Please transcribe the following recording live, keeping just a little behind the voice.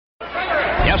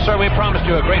Yes, sir, we promised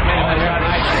you a great main event here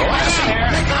tonight.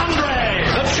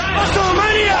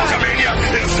 WrestleMania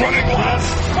is running wild.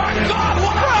 My God,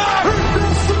 what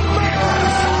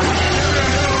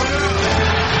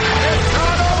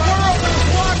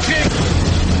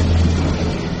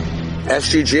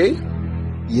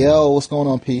SGG? Yo, what's going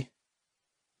on, P?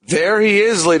 There he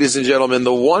is, ladies and gentlemen,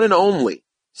 the one and only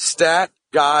Stat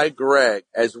Guy Greg,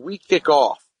 as we kick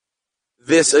off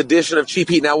this edition of Cheap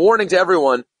Heat. Now, warning to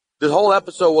everyone, this whole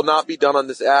episode will not be done on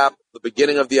this app. The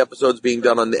beginning of the episode is being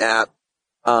done on the app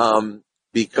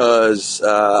because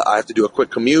I have to do a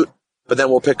quick commute, but then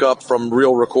we'll pick up from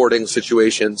real recording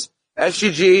situations.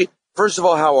 SGG, first of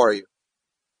all, how are you?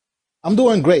 I'm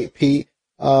doing great, P.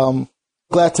 Glad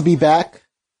to be back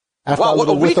after a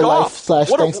little With a Life /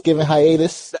 Thanksgiving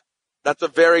hiatus. That's a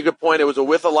very good point. It was a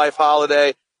With a Life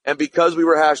holiday, and because we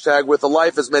were hashtag With a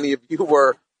Life, as many of you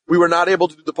were, we were not able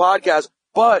to do the podcast,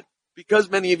 but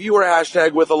because many of you were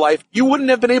hashtag With a Life, you wouldn't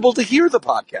have been able to hear the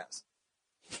podcast.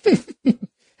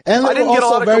 And they were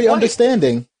also very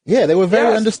understanding. Yeah, they were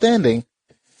very understanding.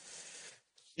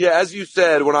 Yeah, as you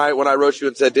said, when I wrote you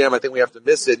and said, damn, I think we have to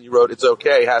miss it, and you wrote, it's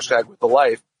okay, hashtag With a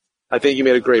Life. I think you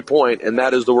made a great point, and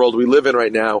that is the world we live in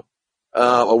right now.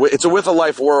 It's a With a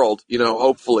Life world,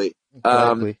 hopefully.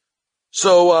 Exactly.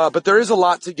 But there is a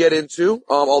lot to get into,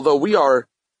 although we are,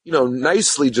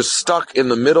 nicely just stuck in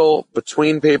the middle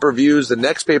between pay-per-views. The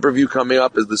next pay-per-view coming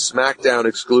up is the SmackDown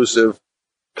exclusive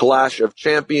Clash of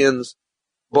Champions,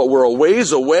 but we're a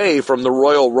ways away from the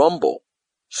Royal Rumble.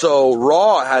 So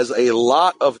Raw has a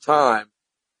lot of time,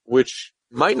 which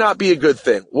might not be a good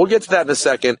thing. We'll get to that in a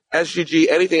second.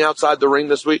 SGG, anything outside the ring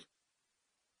this week?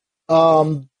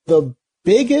 The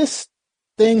biggest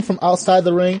thing from outside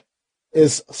the ring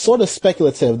is sort of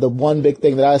speculative. The one big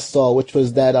thing that I saw, which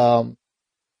was that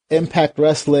Impact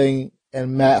Wrestling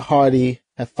and Matt Hardy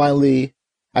have finally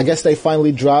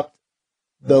dropped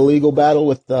the legal battle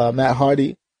with Matt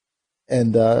Hardy,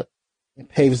 and it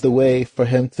paves the way for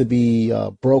him to be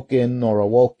broken or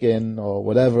awoken or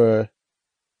whatever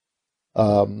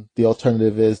the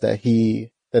alternative is that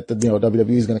WWE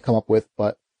is going to come up with.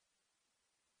 But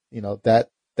that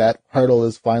hurdle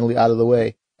is finally out of the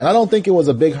way, and I don't think it was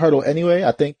a big hurdle anyway.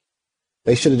 I think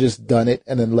they should have just done it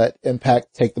and then let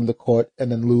Impact take them to court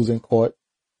and then lose in court.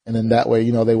 And then that way,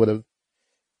 they would have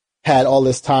had all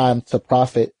this time to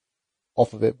profit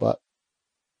off of it. But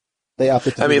they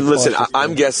opted to. Listen,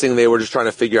 I'm guessing they were just trying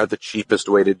to figure out the cheapest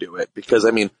way to do it because,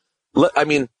 I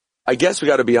guess we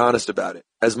got to be honest about it.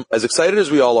 As excited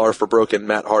as we all are for broken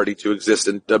Matt Hardy to exist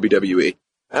in WWE,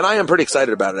 and I am pretty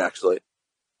excited about it actually.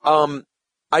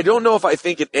 I don't know if I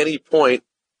think at any point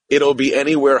it'll be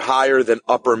anywhere higher than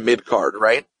upper mid-card,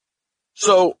 right?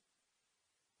 So,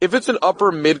 if it's an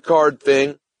upper mid-card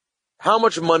thing, how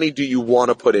much money do you want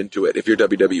to put into it if you're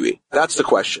WWE? That's the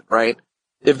question, right?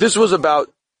 If this was about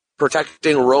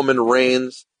protecting Roman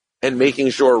Reigns and making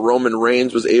sure Roman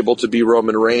Reigns was able to be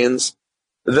Roman Reigns,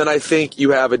 then I think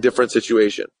you have a different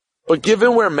situation. But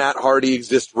given where Matt Hardy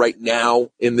exists right now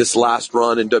in this last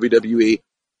run in WWE,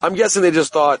 I'm guessing they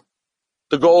just thought,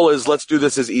 the goal is let's do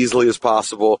this as easily as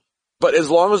possible. But as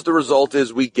long as the result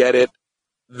is we get it,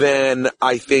 then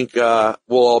I think we'll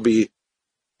all be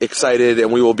excited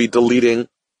and we will be deleting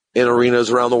in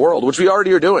arenas around the world, which we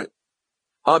already are doing.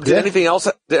 Did anything else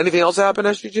happen,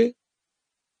 SGG?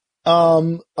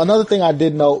 Another thing I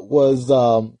did note was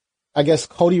I guess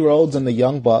Cody Rhodes and the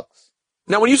Young Bucks.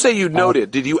 Now, when you say you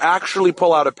noted, did you actually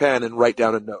pull out a pen and write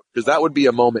down a note? Because that would be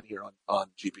a moment here on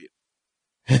GP.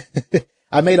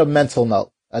 I made a mental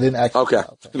note. I didn't actually. Okay.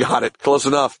 Got it. Close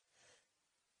enough.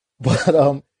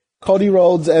 But Cody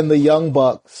Rhodes and the Young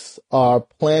Bucks are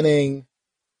planning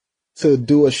to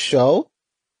do a show.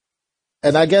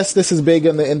 And I guess this is big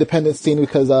in the independent scene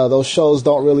because those shows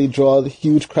don't really draw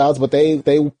huge crowds, but they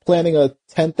planning a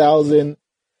 10,000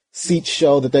 seat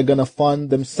show that they're going to fund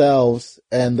themselves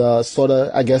and sort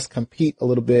of, I guess, compete a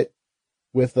little bit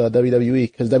with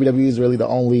WWE because WWE is really the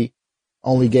only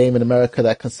game in America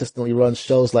that consistently runs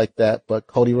shows like that. But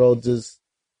Cody Rhodes is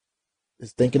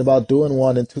thinking about doing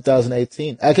one in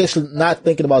 2018. I guess not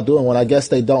thinking about doing one. I guess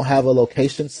they don't have a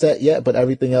location set yet, but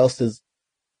everything else is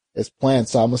planned.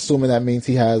 So I'm assuming that means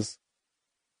he has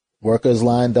workers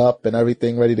lined up and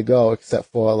everything ready to go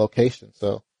except for a location.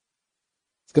 So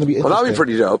it's going to be interesting. Well, that'd be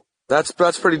pretty dope. That's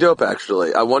pretty dope,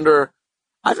 actually. I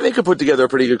think they could put together a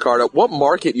pretty good card. What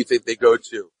market do you think they go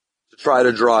to try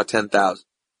to draw 10,000?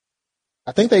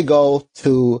 I think they go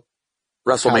to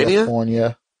WrestleMania?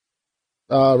 California.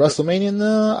 WrestleMania?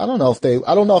 No, I don't know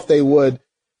if they would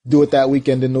do it that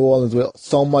weekend in New Orleans with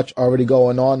so much already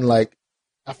going on. Like,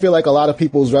 I feel like a lot of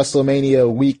people's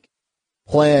WrestleMania week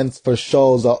plans for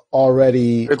shows are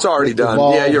already. It's already done.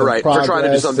 Yeah, you're right. They're trying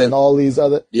to do something. And all these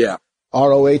other. Yeah.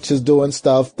 ROH is doing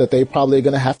stuff that they probably are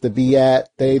going to have to be at.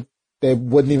 There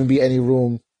wouldn't even be any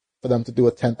room for them to do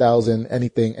a 10,000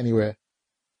 anything anywhere.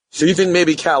 So you think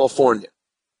maybe California?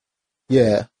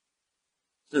 Yeah.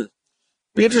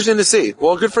 Be interesting to see.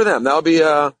 Well, good for them. That'll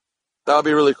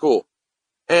be really cool.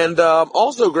 And,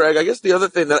 also, Greg, I guess the other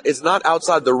thing that is not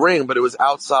outside the ring, but it was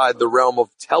outside the realm of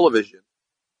television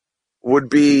would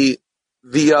be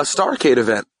the, Starrcade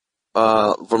event,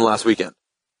 from last weekend.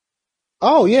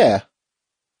 Oh, yeah.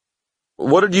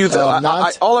 What did you think?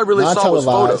 All I really saw was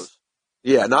photos.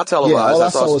 Yeah, not televised. Yeah, all I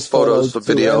saw was photos, of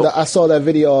video. And I saw that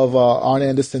video of Arn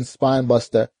Anderson's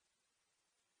Spinebuster.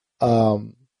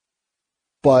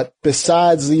 But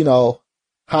besides,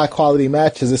 high quality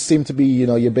matches, it seemed to be,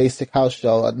 your basic house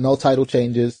show. No title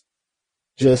changes,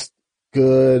 just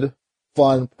good,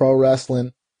 fun pro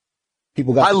wrestling.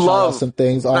 People got to try out some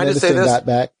things. Arn Anderson got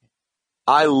back.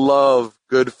 I love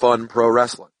good, fun pro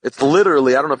wrestling. It's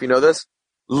literally, I don't know if you know this,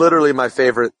 literally my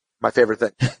favorite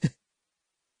thing.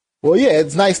 Well, yeah,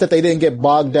 it's nice that they didn't get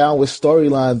bogged down with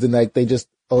storylines and they just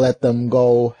let them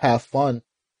go have fun.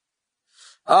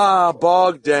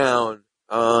 Bogged down.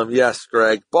 Yes,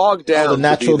 Greg. Bogged down. Oh, the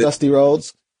natural Dusty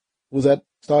Rhodes. Was that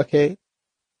Starrcade?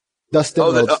 Dustin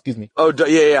Rhodes, excuse me. Oh,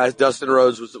 yeah. Dustin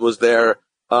Rhodes was there.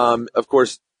 Of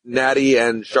course, Natty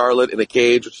and Charlotte in a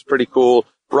cage, which is pretty cool.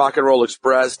 Rock and Roll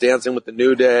Express, Dancing with the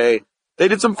New Day. They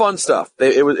did some fun stuff.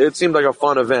 It seemed like a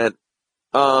fun event.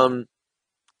 But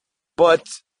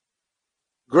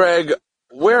Greg,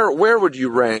 where would you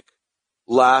rank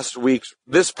this week's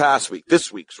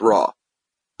Raw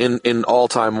in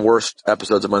all-time worst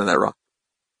episodes of Monday Night Raw?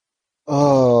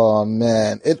 Oh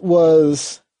man, it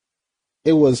was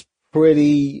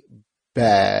pretty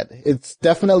bad. It's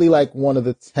definitely like one of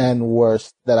the 10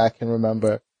 worst that I can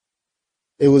remember.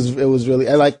 It was really,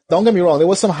 and don't get me wrong, there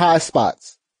was some high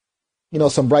spots.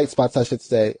 Some bright spots, I should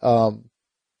say.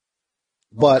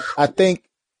 But I think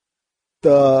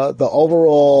the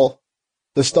overall,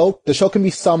 the show can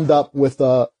be summed up with,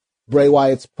 Bray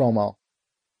Wyatt's promo.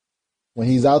 When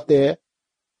he's out there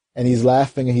and he's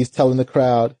laughing and he's telling the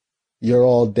crowd, "You're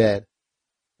all dead."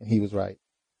 And he was right.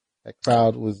 That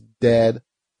crowd was dead.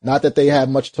 Not that they had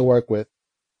much to work with.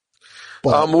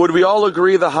 But, would we all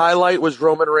agree the highlight was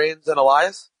Roman Reigns and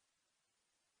Elias?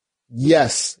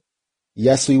 Yes.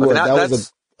 Yes, we would. Those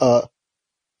Elias are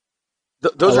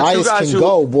two guys can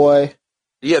go, boy.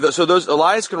 Yeah, so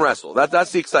Elias can wrestle.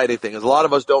 That's the exciting thing, is a lot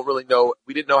of us don't really know.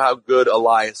 We didn't know how good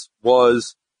Elias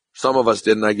was. Some of us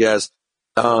didn't, I guess,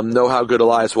 know how good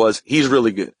Elias was. He's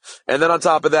really good. And then on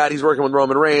top of that, he's working with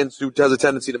Roman Reigns, who has a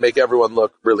tendency to make everyone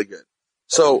look really good.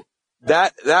 So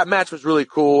that match was really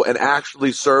cool and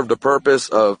actually served a purpose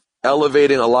of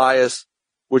elevating Elias,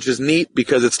 which is neat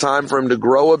because it's time for him to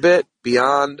grow a bit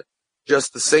beyond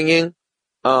just the singing.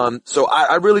 So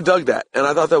I really dug that, and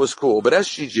I thought that was cool. But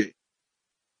SGG,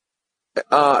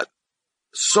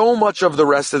 so much of the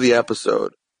rest of the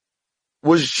episode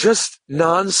was just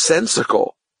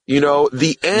nonsensical.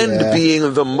 The end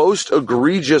being the most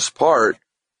egregious part.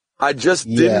 I just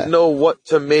didn't know what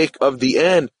to make of the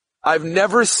end. I've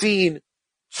never seen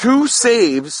 2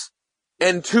 saves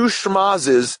and 2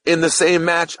 schmazzes in the same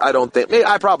match, I don't think.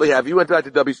 I probably have. You went back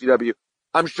to WCW.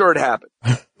 I'm sure it happened.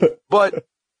 But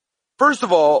first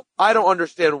of all, I don't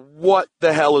understand what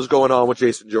the hell is going on with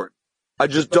Jason Jordan. I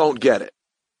just don't get it.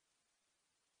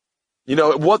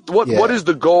 What is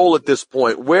the goal at this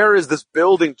point? Where is this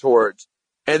building towards?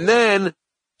 And then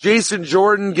Jason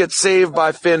Jordan gets saved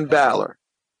by Finn Balor.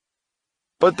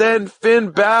 But then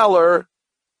Finn Balor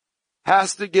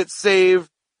has to get saved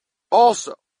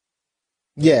also.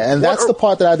 Yeah, and that's the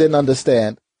part that I didn't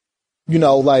understand.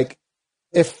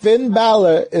 If Finn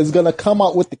Balor is going to come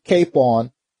out with the cape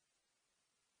on,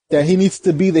 then he needs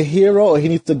to be the hero or he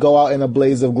needs to go out in a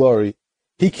blaze of glory.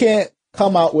 He can't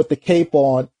come out with the cape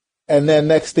on and then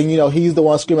next thing you know, he's the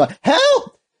one screaming like,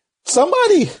 "Help!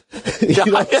 Somebody!" Save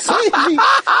me.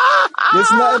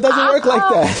 It doesn't work like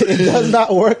that. It does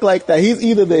not work like that. He's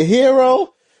either the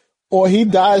hero or he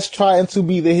dies trying to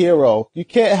be the hero. You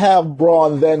can't have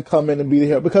Braun then come in and be the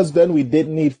hero because then we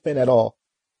didn't need Finn at all.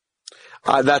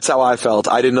 That's how I felt.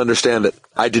 I didn't understand it.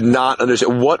 I did not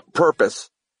understand what purpose.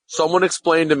 Someone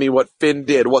explained to me what Finn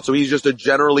did. So he's just a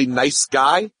generally nice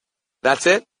guy? That's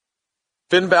it?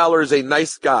 Finn Balor is a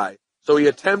nice guy. So he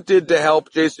attempted to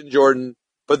help Jason Jordan,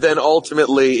 but then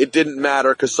ultimately it didn't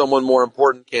matter because someone more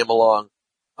important came along.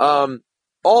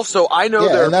 Also, I know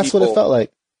there are and that's people, what it felt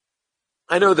like.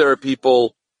 I know there are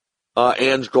people,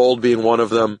 Ange Gold being one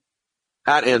of them,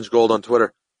 at Ange Gold on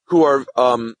Twitter, who are,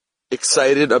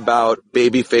 excited about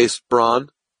babyface Braun.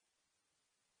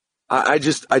 I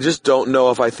just don't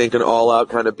know if I think an all-out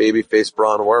kind of babyface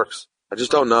Braun works. I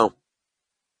just don't know.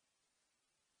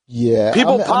 Yeah,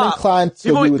 I'm inclined to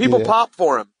agree with people you. pop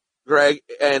for him, Greg,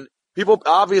 and people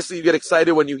obviously you get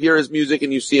excited when you hear his music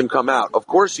and you see him come out. Of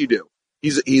course you do.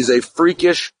 He's a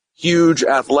freakish, huge,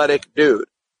 athletic dude.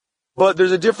 But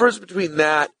there's a difference between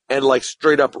that and like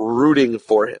straight up rooting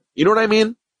for him. You know what I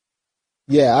mean?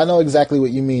 Yeah, I know exactly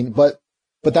what you mean, but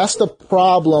that's the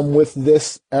problem with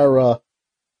this era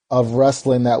of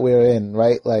wrestling that we're in,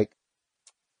 right? Like,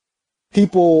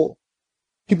 people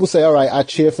say, all right, I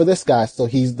cheer for this guy, so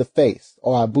he's the face,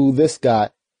 or I boo this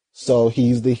guy, so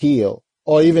he's the heel.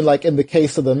 Or even like in the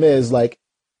case of The Miz, like,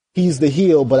 he's the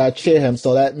heel, but I cheer him,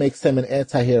 so that makes him an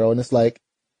anti-hero. And it's like,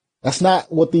 that's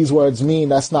not what these words mean.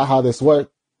 That's not how this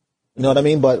works. You know what I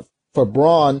mean? But for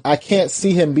Braun, I can't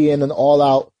see him being an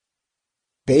all-out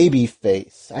baby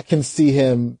face. I can see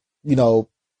him,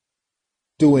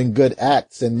 doing good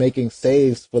acts and making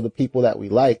saves for the people that we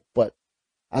like, but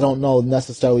I don't know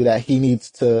necessarily that he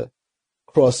needs to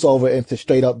cross over into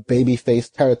straight up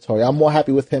babyface territory. I'm more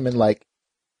happy with him in like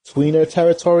tweener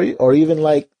territory, or even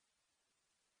like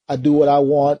I do what I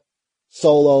want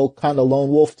solo kind of lone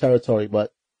wolf territory,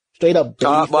 but straight up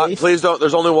babyface. Please don't.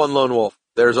 There's only one lone wolf.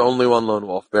 There's only one lone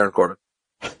wolf, Baron Corbin.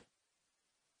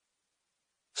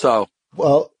 So.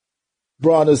 Well,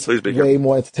 Braun is way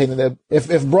more entertaining than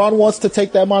if Braun wants to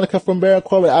take that moniker from Baron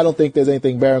Corbin, I don't think there's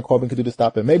anything Baron Corbin could do to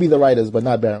stop him. Maybe the writers, but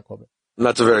not Baron Corbin.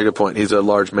 That's a very good point. He's a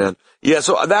large man. Yeah,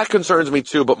 so that concerns me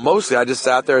too, but mostly I just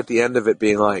sat there at the end of it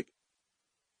being like,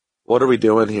 what are we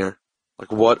doing here?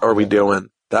 Like, what are we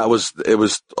doing? It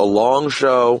was a long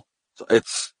show.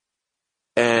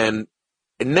 And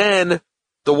then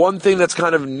the one thing that's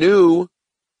kind of new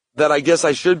that I guess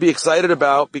I should be excited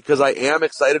about, because I am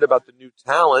excited about the new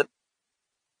talent,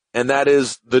 and that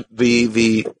is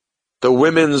the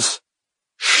women's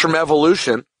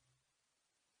Shmevolution.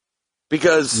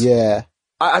 Because yeah,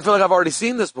 I feel like I've already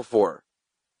seen this before.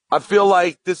 I feel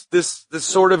like this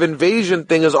sort of invasion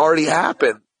thing has already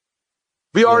happened.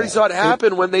 We already saw it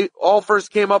happen when they all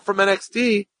first came up from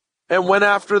NXT and went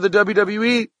after the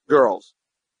WWE girls.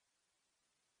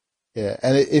 Yeah,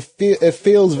 and it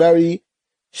feels very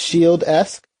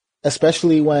Shield-esque,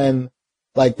 especially when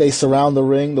like they surround the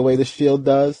ring the way the Shield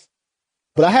does.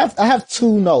 But I have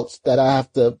two notes that I have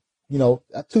to,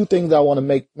 two things I want to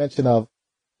make mention of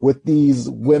with these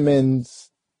women's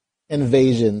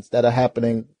invasions that are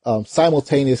happening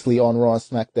simultaneously on Raw and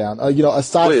SmackDown.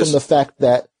 Aside from the fact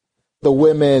that the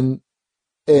women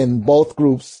in both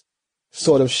groups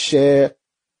sort of share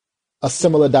a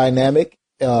similar dynamic,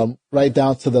 right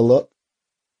down to the look.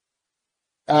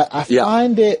 I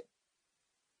find it,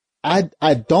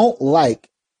 I don't like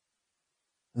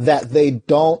that they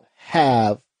don't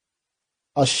have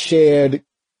a shared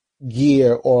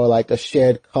gear or like a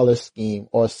shared color scheme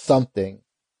or something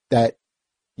that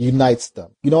unites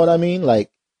them. You know what I mean?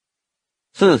 Like,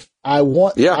 if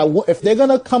they're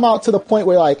gonna come out to the point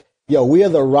where like, yo, we are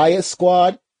the Riot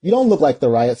Squad, you don't look like the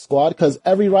Riot Squad, because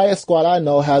every Riot Squad I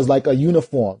know has like a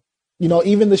uniform.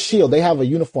 Even the Shield, they have a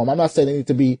uniform. I'm not saying they need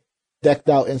to be decked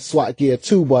out in SWAT gear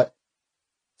too, but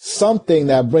something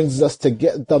that brings us to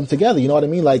get them together. You know what I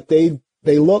mean? Like they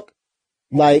look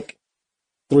like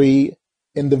three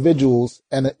individuals,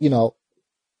 and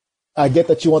I get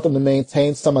that you want them to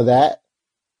maintain some of that,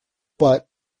 but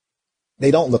they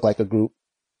don't look like a group.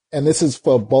 And this is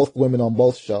for both women on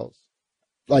both shows.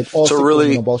 Like all six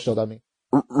women on both shows, I mean.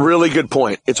 Really good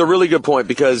point. It's a really good point,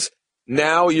 because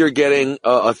now you're getting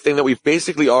a thing that we've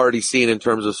basically already seen in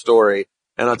terms of story.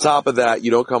 And on top of that, you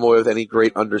don't come away with any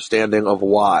great understanding of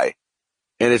why.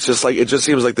 And it's just like, it just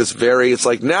seems like it's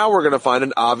like now we're going to find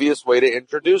an obvious way to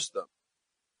introduce them.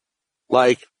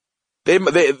 Like they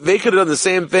could have done the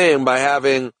same thing by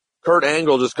having Kurt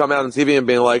Angle just come out on TV and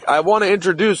being like, I want to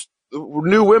introduce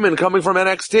new women coming from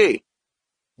NXT.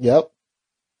 Yep.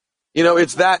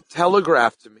 It's that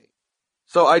telegraphed to me.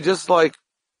 So I just like,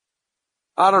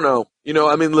 I don't know.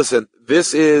 Listen,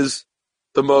 this is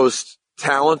the most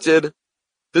talented,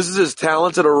 this is as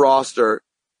talented a roster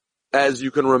as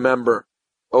you can remember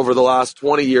over the last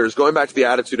 20 years, going back to the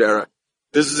Attitude Era.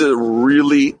 This is a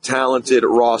really talented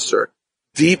roster,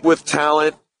 deep with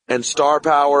talent and star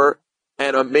power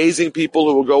and amazing people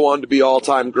who will go on to be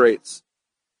all-time greats.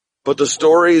 But the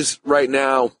stories right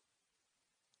now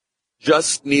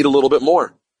just need a little bit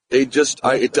more. We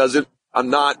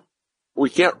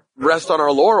can't rest on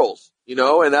our laurels,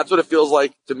 and that's what it feels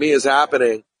like to me is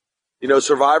happening.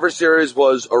 Survivor Series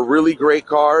was a really great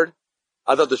card.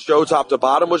 I thought the show top to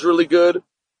bottom was really good.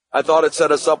 I thought it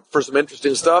set us up for some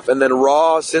interesting stuff. And then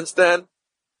Raw since then,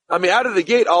 I mean, out of the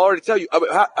gate, I'll already tell you,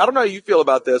 I don't know how you feel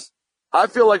about this. I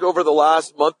feel like over the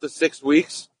last month to 6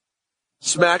 weeks,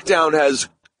 SmackDown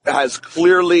has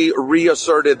clearly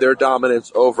reasserted their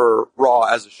dominance over Raw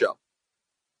as a show.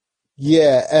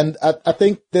 Yeah, and I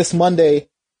think this Monday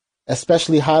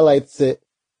especially highlighted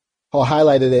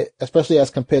it, especially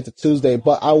as compared to Tuesday.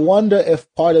 But I wonder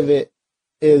if part of it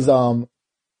is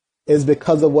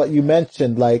because of what you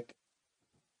mentioned. Like,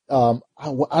 I'm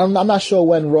not sure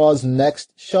when Raw's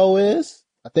next show is.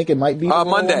 I think it might be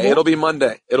Monday. It'll be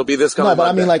Monday. It'll be this coming Monday. No,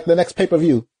 but I mean like the next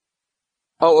pay-per-view.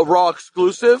 Oh, a Raw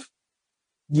exclusive?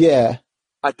 Yeah.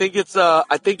 I think it's not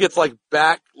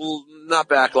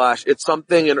Backlash. It's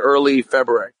something in early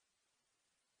February.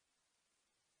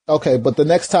 Okay, but the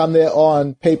next time they're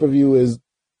on pay-per-view is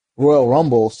Royal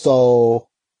Rumble, so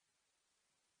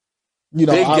you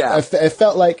know, it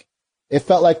felt like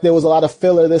there was a lot of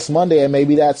filler this Monday, and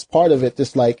maybe that's part of it.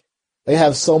 Just like they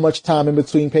have so much time in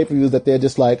between pay-per-views that they're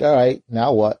just like, all right,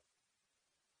 now what?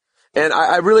 And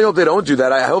I really hope they don't do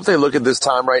that. I hope they look at this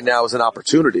time right now as an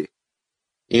opportunity.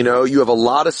 You know, you have a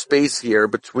lot of space here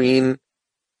between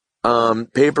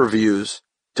pay-per-views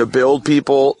to build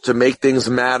people, to make things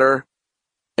matter,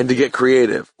 and to get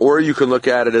creative. Or you can look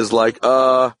at it as like,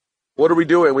 what are we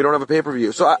doing? We don't have a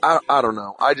pay-per-view. So I don't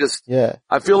know. I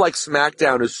feel like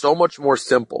SmackDown is so much more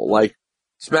simple. Like,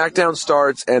 SmackDown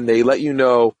starts and they let you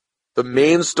know the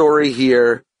main story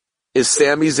here is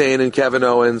Sami Zayn and Kevin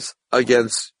Owens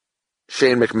against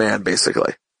Shane McMahon,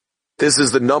 basically. This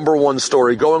is the number one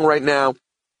story going right now.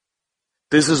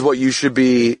 This is what you should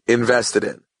be invested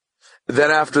in.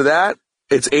 Then after that,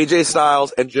 it's AJ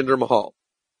Styles and Jinder Mahal.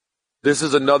 This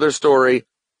is another story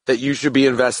that you should be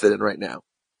invested in right now.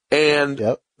 And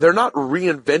They're not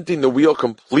reinventing the wheel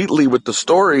completely with the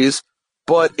stories,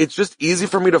 but it's just easy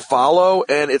for me to follow.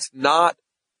 And it's not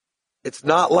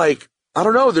like, I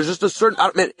don't know, there's just a certain,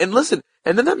 and listen,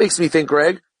 and then that makes me think,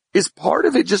 Greg, is part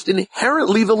of it just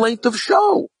inherently the length of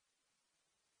show?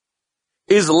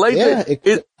 Is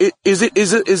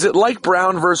it like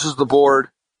Brown versus the Board,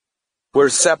 where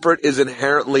separate is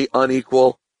inherently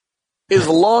unequal? Is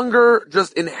longer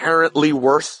just inherently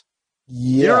worse?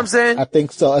 Yeah, you know what I'm saying? I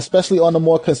think so, especially on a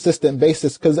more consistent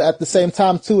basis. Because at the same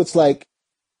time, too, it's like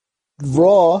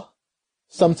Raw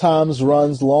sometimes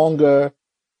runs longer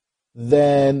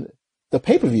than the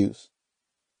pay-per-views.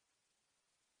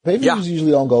 Pay-per-views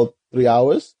usually don't go 3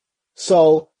 hours.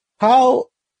 So how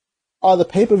are the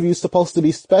pay-per-views supposed to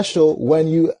be special when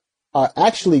you are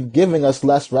actually giving us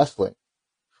less wrestling?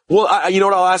 Well, you know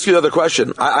what? I'll ask you the other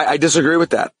question. I disagree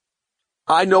with that.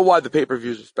 I know why the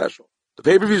pay-per-views are special. The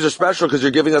pay-per-views are special because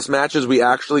you're giving us matches we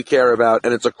actually care about,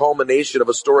 and it's a culmination of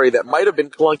a story that might have been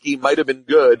clunky, might have been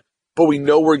good, but we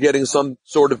know we're getting some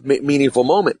sort of meaningful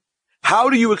moment. How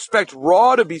do you expect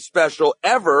Raw to be special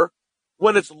ever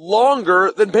when it's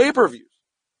longer than pay-per-views?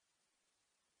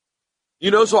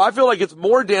 You know, so I feel like it's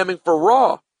more damning for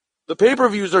Raw. The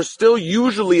pay-per-views are still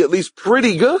usually at least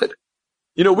pretty good.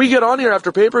 You know, we get on here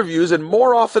after pay-per-views, and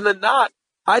more often than not,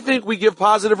 I think we give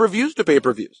positive reviews to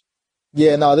pay-per-views.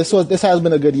 Yeah, no, this has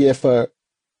been a good year for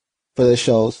the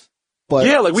shows. But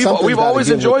yeah, like we've always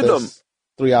enjoyed them.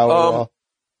 3 hour Raw.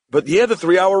 But yeah, the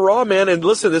 3 hour Raw, man. And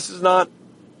listen, this is not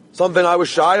something I was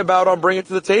shy about on bringing it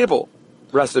to the table.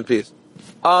 Rest in peace.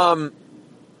 You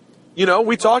know,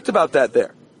 we talked about that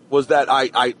there. Was that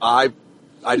I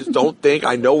just don't think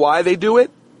I know why they do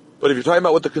it. But if you're talking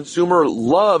about what the consumer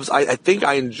loves, I think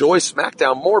I enjoy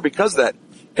SmackDown more because of that.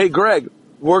 Hey, Greg,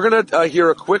 we're going to hear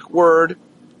a quick word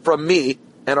from me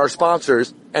and our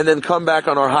sponsors and then come back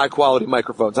on our high quality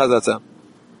microphones. How's that sound?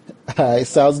 All right,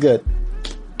 sounds good.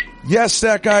 Yes,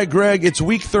 that guy, Greg. It's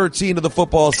week 13 of the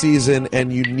football season,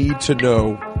 and you need to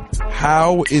know,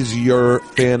 how is your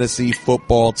fantasy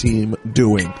football team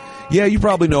doing? Yeah, you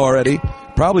probably know already.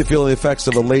 Probably feeling the effects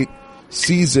of a late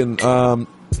season.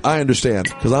 I understand,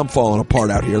 because I'm falling apart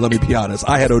out here. Let me be honest.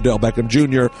 I had Odell Beckham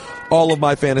Jr. All of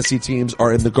my fantasy teams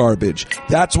are in the garbage.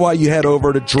 That's why you head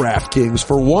over to DraftKings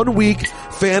for 1 week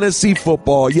fantasy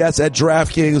football. Yes, at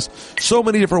DraftKings, so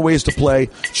many different ways to play.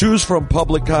 Choose from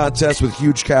public contests with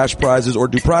huge cash prizes, or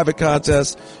do private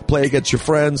contests. Play against your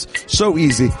friends. So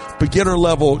easy. Beginner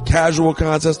level, casual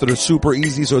contests that are super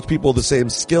easy, so it's people of the same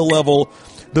skill level.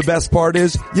 The best part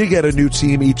is you get a new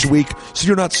team each week, so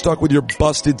you're not stuck with your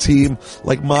busted team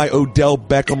like my Odell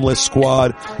Beckham-less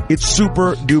squad. It's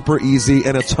super duper easy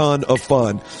and a ton of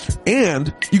fun.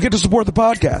 And you get to support the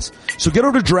podcast. So get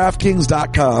over to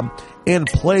DraftKings.com and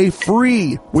play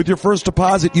free with your first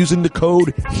deposit using the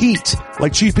code HEAT,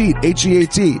 like cheap heat,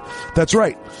 H-E-A-T. That's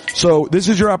right. So this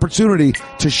is your opportunity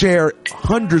to share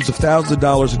hundreds of thousands of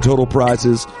dollars in total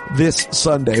prizes this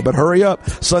Sunday. But hurry up.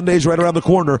 Sunday's right around the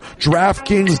corner.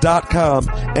 DraftKings.com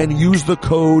and use the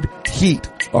code HEAT.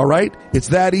 All right? It's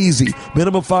that easy.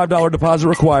 Minimum $5 deposit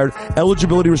required.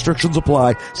 Eligibility restrictions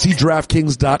apply. See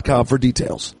DraftKings.com for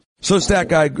details. So, Stat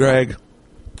Guy Greg,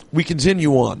 we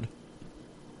continue on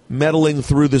meddling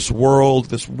through this world,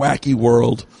 this wacky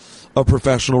world of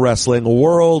professional wrestling, a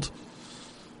world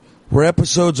where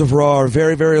episodes of Raw are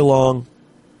very, very long.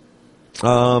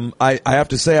 I have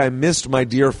to say I missed my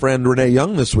dear friend Renee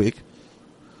Young this week.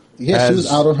 Yeah, she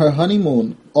was out on her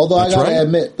honeymoon. Although I gotta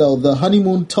admit, though, the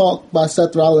honeymoon talk by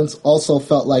Seth Rollins also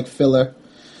felt like filler.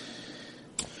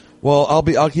 Well,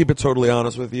 I'll keep it totally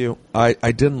honest with you. I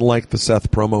didn't like the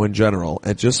Seth promo in general.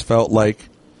 It just felt like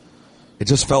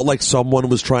someone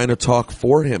was trying to talk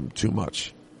for him too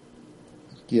much.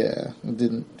 Yeah, it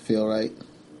didn't feel right.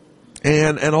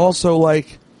 And also,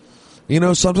 like, you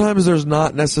know, sometimes there's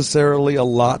not necessarily a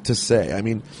lot to say. I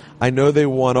mean, I know they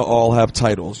want to all have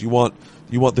titles. You want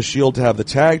the Shield to have the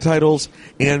tag titles,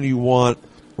 and you want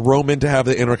Roman to have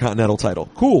the Intercontinental title.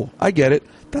 Cool, I get it.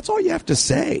 That's all you have to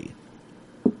say.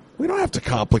 We don't have to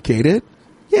complicate it.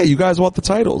 Yeah, you guys want the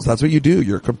titles. That's what you do.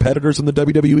 You're competitors in the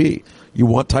WWE. You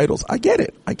want titles. I get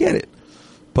it.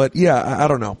 But yeah, I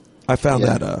don't know. I found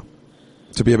that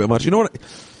to be a bit much. You know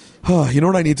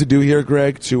what I need to do here,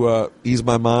 Greg, to ease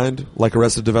my mind, like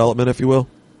Arrested Development, if you will?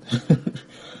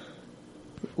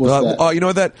 What's that? Oh, you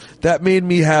know that made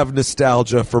me have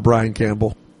nostalgia for Brian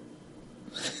Campbell.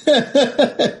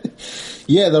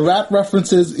 Yeah, the rap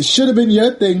references, it should have been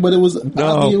your thing, but it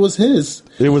was his.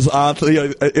 It was oddly,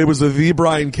 it was the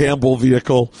Brian Campbell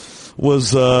vehicle.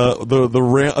 Was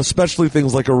especially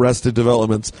things like Arrested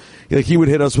Developments. Like, he would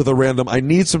hit us with a random, I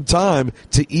need some time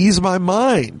to ease my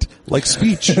mind, like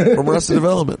speech from Arrested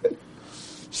Development.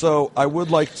 So I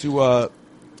would like to,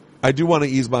 I do want to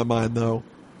ease my mind though,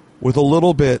 with a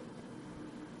little bit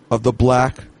of the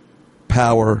Black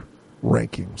Power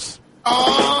rankings.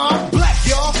 I'm black,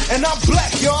 y'all, and I'm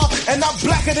black, y'all, and I'm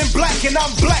blacker than black, and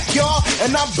I'm black, y'all,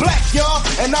 and I'm black, y'all,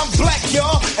 and I'm black,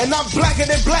 y'all, and I'm blacker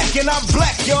than black, and I'm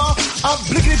black, y'all. I'm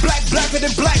blickety black, blacker than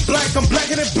black, I'm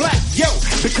blacker than black, yo,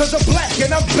 because I'm black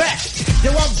and I'm back. Yo,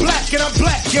 I'm black and I'm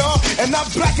black, y'all, and I'm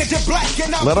blacker than black,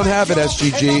 and I'm Let them have it,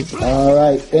 SGG. All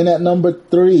right, and at number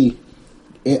 3,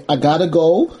 I gotta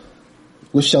go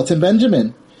with Shelton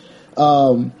Benjamin.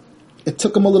 It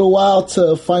took him a little while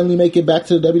to finally make it back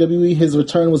to the WWE. His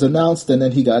return was announced, and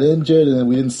then he got injured, and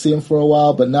we didn't see him for a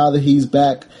while. But now that he's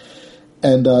back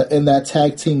and in that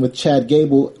tag team with Chad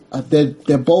Gable,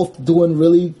 they're both doing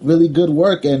really, really good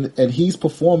work, and he's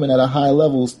performing at a high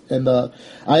level. And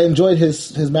I enjoyed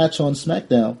his match on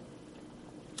SmackDown.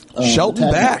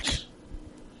 Shelton back. Match.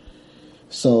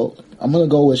 So I'm going to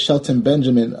go with Shelton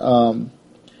Benjamin. And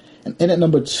in at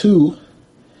number 2,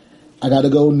 I got to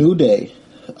go New Day.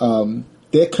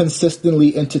 They're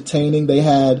consistently entertaining. They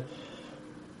had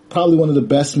probably one of the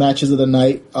best matches of the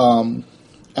night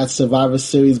at Survivor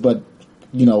Series, but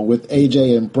you know, with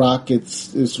AJ and Brock, it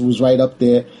was right up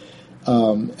there.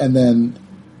 And then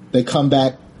they come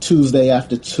back Tuesday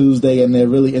after Tuesday, and they're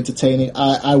really entertaining.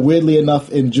 I weirdly enough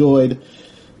enjoyed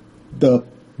the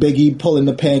Big E pulling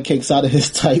the pancakes out of his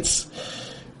tights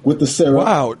with the syrup.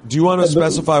 Wow. Do you want to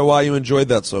specify why you enjoyed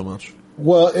that so much?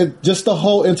 Well, just the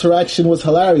whole interaction was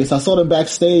hilarious. I saw them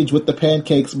backstage with the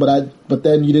pancakes, but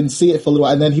then you didn't see it for a little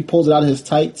while. And then he pulls it out of his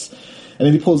tights, and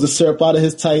then he pulls the syrup out of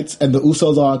his tights, and the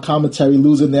Usos are on commentary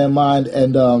losing their mind.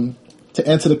 And to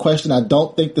answer the question, I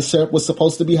don't think the syrup was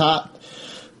supposed to be hot,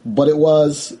 but it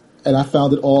was, and I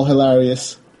found it all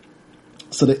hilarious.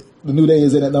 So the New Day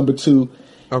is in at number 2.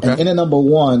 Okay. And in at number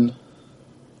 1,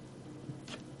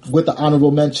 with the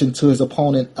honorable mention to his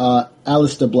opponent,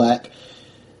 Aleister Black,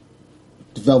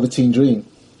 Velveteen Dream.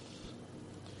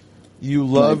 You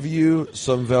love you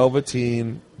some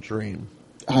Velveteen Dream.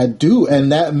 I do,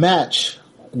 and that match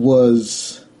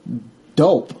was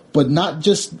dope. But not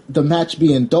just the match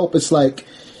being dope. It's like,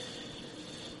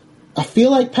 I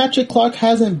feel like Patrick Clark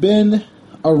hasn't been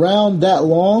around that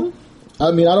long.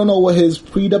 I mean, I don't know what his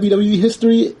pre-WWE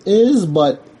history is,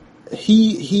 but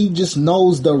he just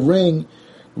knows the ring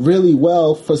really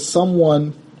well for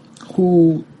someone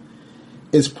who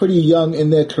is pretty young in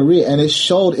their career, and it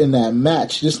showed in that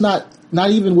match. Just not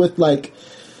even with like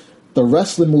the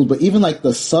wrestling moves, but even like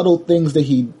the subtle things that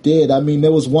he did. I mean,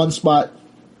 there was one spot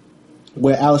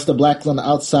where Aleister Black is on the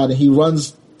outside and he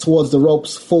runs towards the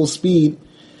ropes full speed,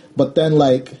 but then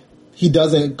like he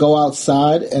doesn't go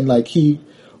outside, and like he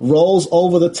rolls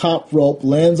over the top rope,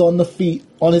 lands on his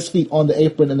feet on the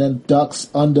apron, and then ducks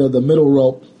under the middle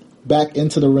rope back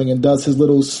into the ring and does his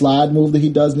little slide move that he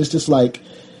does. And it's just like,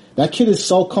 that kid is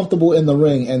so comfortable in the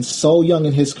ring and so young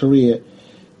in his career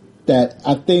that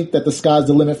I think that the sky's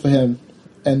the limit for him.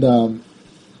 And,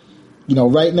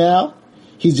 right now,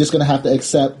 he's just going to have to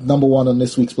accept number one on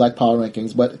this week's Black Power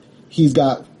Rankings. But he's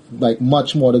got,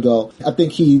 much more to go. I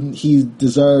think he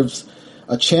deserves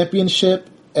a championship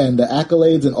and the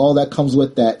accolades and all that comes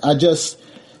with that.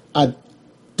 I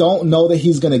don't know that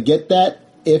he's going to get that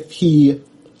if he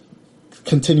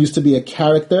continues to be a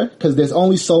character, because there's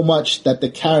only so much that the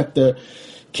character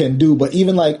can do. But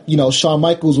even Shawn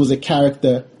Michaels was a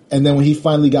character, and then when he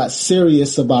finally got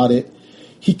serious about it,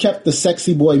 he kept the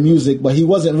sexy boy music, but he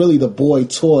wasn't really the boy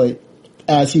toy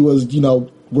as he was,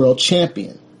 world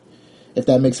champion, if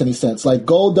that makes any sense. Like,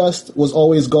 Goldust was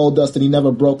always Goldust, and he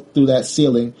never broke through that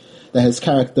ceiling that his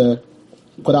character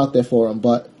put out there for him.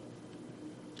 But,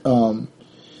 other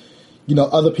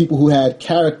people who had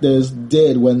characters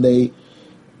did when they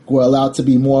were allowed to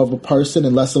be more of a person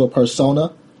and less of a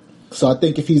persona. So I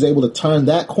think if he's able to turn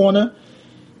that corner,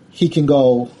 he can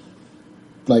go,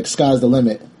 sky's the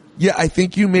limit. Yeah, I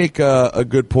think you make a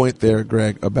good point there,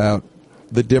 Greg, about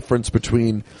the difference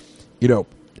between,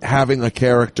 having a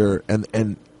character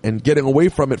and getting away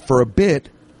from it for a bit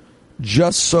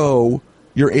just so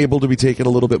you're able to be taken a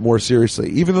little bit more seriously.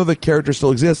 Even though the character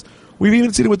still exists, we've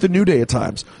even seen it with the New Day at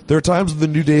times. There are times when the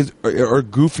New Days are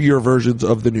goofier versions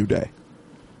of the New Day.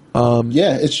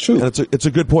 Yeah, it's true. And it's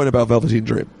a good point about Velveteen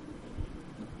Dream.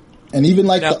 And even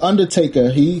the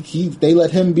Undertaker, they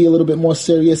let him be a little bit more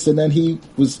serious, and then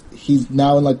he's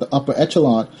now in the upper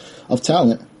echelon of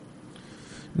talent.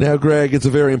 Now, Greg, it's a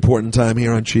very important time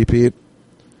here on Cheap Heat.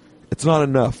 It's not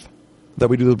enough that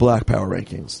we do the Black Power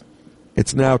Rankings.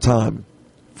 It's now time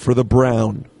for the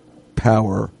Brown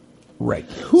Power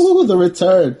Rankings. Ooh, the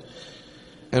return.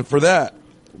 And for that,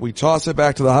 we toss it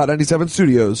back to the Hot 97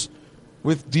 studios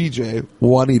with DJ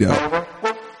Juanito.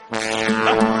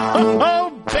 Oh,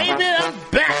 baby, I'm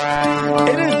back.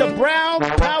 It is the Brown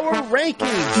Power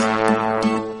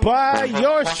Rankings by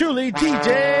yours truly,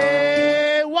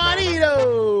 DJ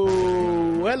Juanito.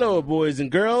 Hello, boys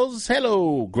and girls.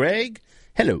 Hello, Greg.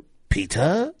 Hello,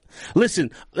 Peter.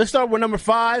 Listen, let's start with number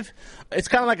 5. It's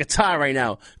kind of like a tie right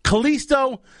now.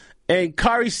 Kalisto and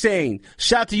Kari Sane.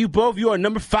 Shout out to you both. You are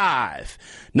number 5.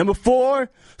 Number 4,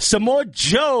 Samoa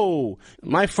Joe,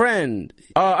 my friend.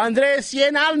 Andres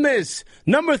Cien Almas.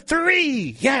 Number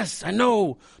 3. Yes, I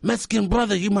know. Mexican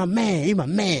brother, you my man. You my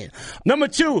man. Number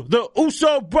 2, the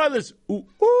Uso brothers. Ooh,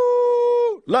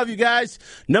 ooh. Love you guys.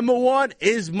 Number 1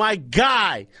 is my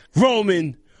guy,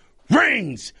 Roman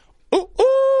Reigns. Ooh,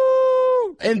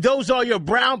 ooh. And those are your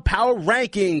Brown Power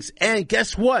Rankings. And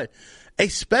guess what? A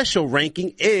special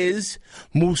ranking is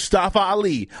Mustafa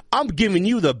Ali. I'm giving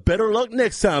you the better luck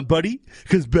next time, buddy,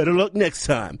 because better luck next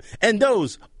time. And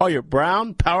those are your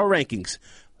Brown Power Rankings.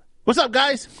 What's up,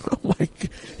 guys? Oh my,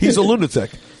 he's a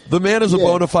lunatic. The man is a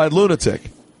bona fide lunatic.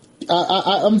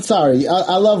 I'm sorry.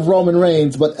 I love Roman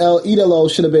Reigns, but El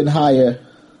Idolo should have been higher.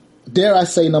 Dare I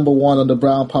say number 1 on the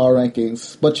Brown Power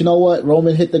Rankings. But you know what?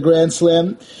 Roman hit the Grand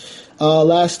Slam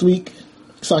last week,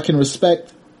 so I can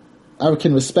respect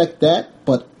that.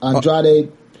 But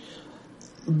Andrade,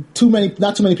 not too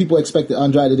many people expected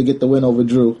Andrade to get the win over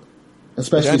Drew,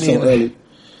 especially so early.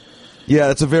 Yeah,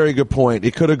 that's a very good point.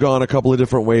 It could have gone a couple of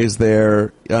different ways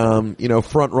there.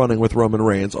 Front running with Roman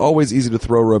Reigns. Always easy to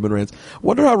throw Roman Reigns.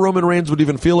 Wonder how Roman Reigns would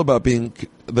even feel about being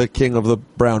the king of the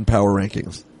Brown Power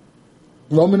Rankings.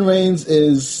 Roman Reigns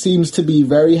seems to be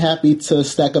very happy to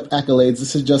stack up accolades.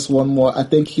 This is just one more. I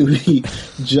think he'll be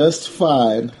just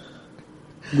fine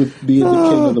with being the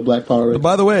king of the Black Power Rankings.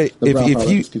 By the way,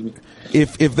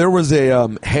 if there was a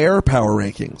hair Power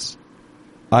Rankings,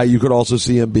 you could also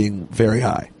see him being very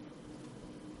high.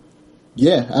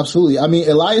 Yeah, absolutely. I mean,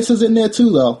 Elias is in there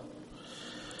too, though.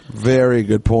 Very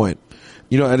good point.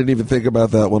 I didn't even think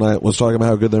about that when I was talking about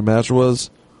how good their match was.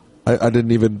 I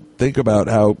didn't even think about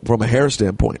how, from a hair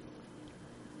standpoint,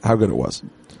 how good it was.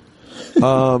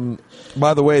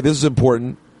 By the way, this is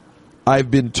important.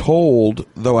 I've been told,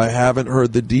 though I haven't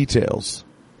heard the details,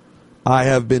 I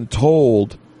have been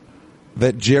told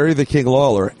that Jerry the King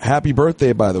Lawler, happy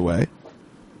birthday, by the way,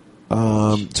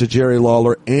 to Jerry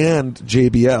Lawler and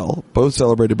JBL, both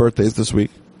celebrated birthdays this week.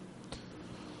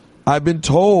 I've been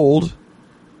told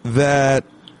that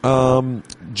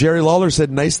Jerry Lawler said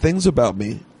nice things about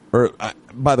me. Or,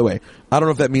 by the way, I don't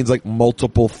know if that means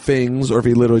multiple things or if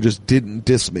he literally just didn't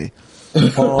diss me.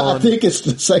 I think it's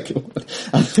the second one.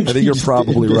 I think you're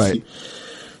probably right.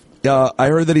 I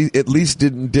heard that he at least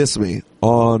didn't diss me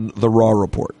on the Raw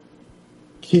report.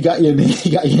 He got your name.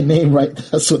 He got your name right.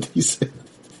 That's what he said.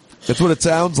 That's what it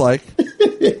sounds like.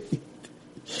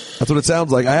 That's what it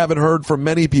sounds like. I haven't heard from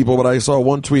many people, but I saw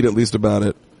one tweet at least about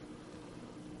it.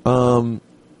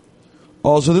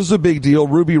 Also, this is a big deal.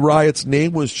 Ruby Riot's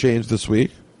name was changed this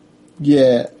week.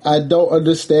 Yeah, I don't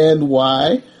understand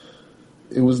why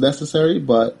it was necessary,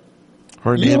 but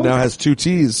her name now has 2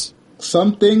 T's.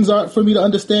 Some things aren't for me to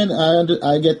understand.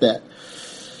 I get that.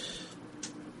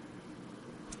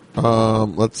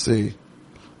 Let's see.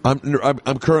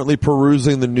 I'm currently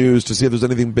perusing the news to see if there's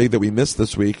anything big that we missed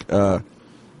this week.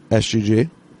 SGG.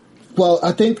 Well,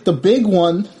 I think the big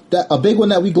one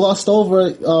that we glossed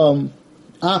over.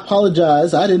 I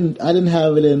apologize. I didn't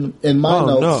have it in my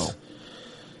notes. No.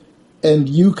 And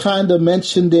you kind of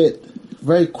mentioned it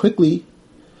very quickly.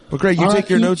 But Greg, you take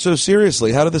your notes so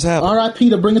seriously. How did this happen?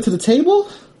 R.I.P. to Bring It to the Table?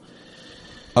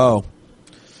 Oh.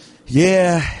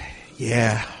 Yeah.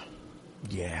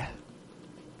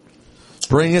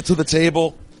 Bring it to the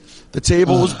table. The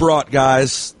table was brought,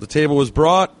 guys. The table was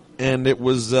brought, and it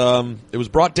was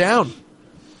brought down.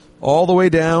 All the way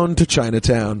down to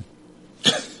Chinatown.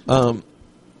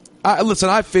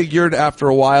 I figured after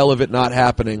a while of it not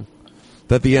happening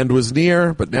that the end was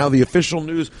near, but now the official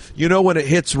news, when it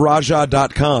hits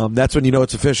Raja.com, that's when you know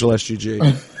it's official, SGG.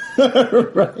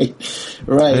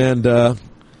 Right. And,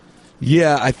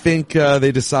 I think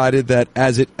they decided that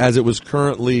as it was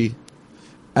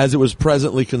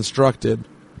presently constructed,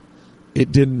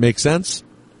 it didn't make sense.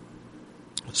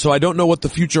 So I don't know what the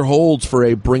future holds for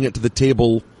a bring it to the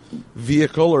table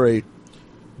vehicle or a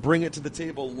bring it to the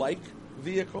table like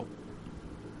vehicle.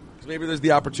 Because maybe there's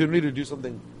the opportunity to do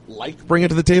something like bring it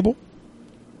to the table.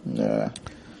 Yeah.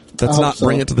 That's not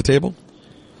bring it to the table.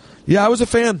 Yeah, I was a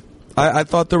fan. I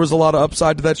thought there was a lot of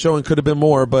upside to that show and could have been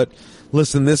more, but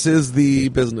listen, this is the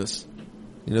business.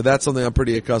 That's something I'm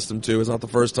pretty accustomed to. It's not the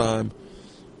first time.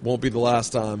 Won't be the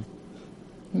last time.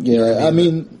 Yeah,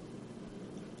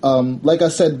 like I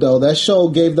said, though, that show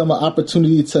gave them an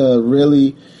opportunity to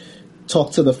really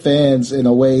talk to the fans in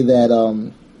a way that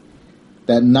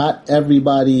that not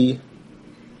everybody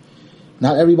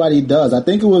does. I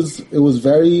think it was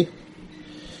very,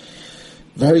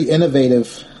 very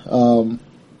innovative.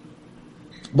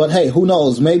 But hey, who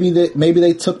knows? Maybe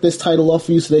they took this title off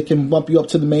you so they can bump you up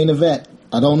to the main event.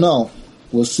 I don't know.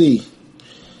 We'll see.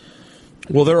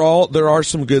 Well, there are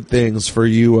some good things for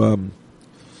you,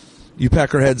 you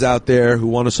peckerheads out there who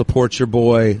want to support your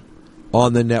boy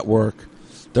on the network.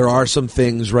 There are some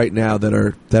things right now that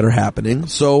are happening.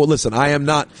 So listen, I am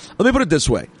not. Let me put it this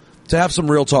way: to have some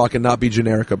real talk and not be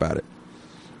generic about it.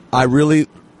 I really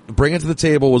bring it to the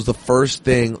table was the first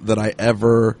thing that I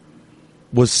ever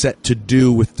was set to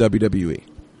do with WWE.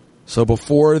 So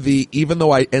even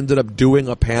though I ended up doing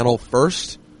a panel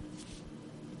first,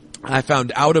 I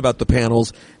found out about the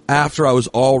panels after I was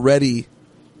already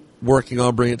working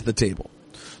on bringing it to the table.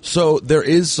 So there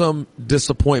is some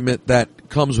disappointment that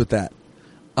comes with that.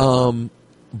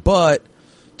 But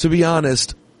to be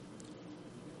honest,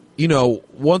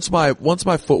 once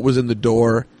my foot was in the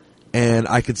door and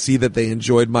I could see that they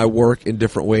enjoyed my work in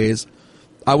different ways,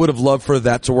 I would have loved for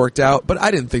that to work out, but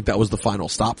I didn't think that was the final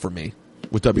stop for me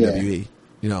with WWE,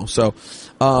 so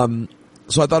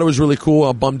I thought it was really cool.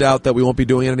 I'm bummed out that we won't be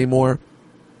doing it anymore,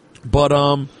 but,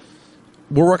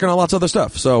 we're working on lots of other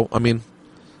stuff. So,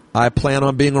 I plan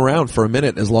on being around for a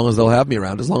minute as long as they'll have me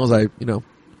around, as long as I,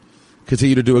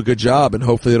 continue to do a good job, and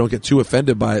hopefully they don't get too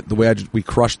offended by it the way we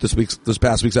crushed this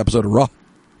past week's episode of Raw.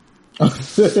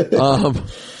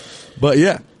 But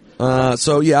yeah.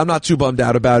 I'm not too bummed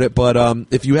out about it, but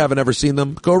if you haven't ever seen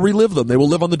them, go relive them. They will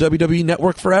live on the WWE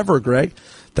Network forever, Greg.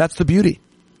 That's the beauty.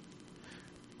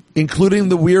 Including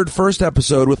the weird first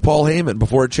episode with Paul Heyman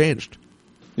before it changed.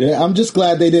 Yeah, I'm just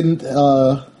glad they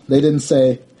didn't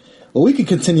say, well, we could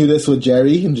continue this with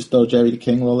Jerry and just throw Jerry the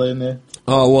King Lawler in there.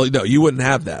 Oh, well, no, you wouldn't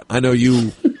have that. I know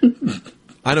you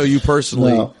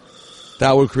personally, no.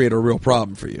 That would create a real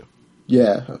problem for you.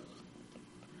 Yeah.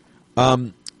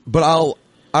 But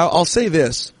I'll say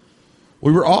this.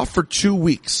 We were off for 2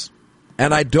 weeks,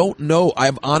 and I don't know.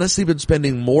 I've honestly been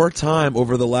spending more time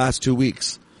over the last 2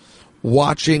 weeks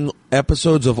watching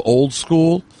episodes of Old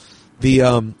School,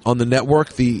 on the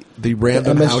network, the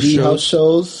random house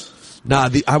shows. Nah,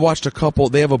 I watched a couple.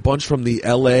 They have a bunch from the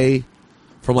LA,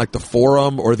 from like the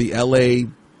Forum or the LA,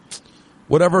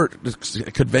 whatever,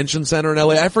 convention center in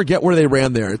LA. I forget where they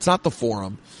ran there. It's not the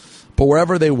Forum, but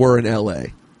wherever they were in LA.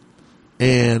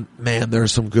 And man, there are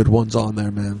some good ones on there,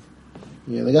 man.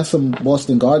 Yeah, they got some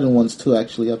Boston Garden ones too,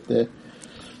 actually, up there.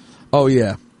 Oh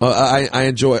yeah, I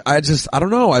enjoy. I don't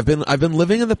know. I've been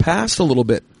living in the past a little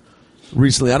bit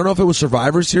recently. I don't know if it was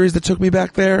Survivor Series that took me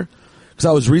back there, because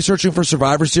I was researching for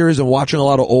Survivor Series and watching a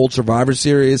lot of old Survivor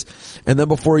Series, and then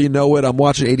before you know it, I'm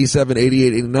watching 87,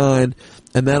 88, 89,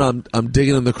 and then I'm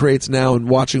digging in the crates now and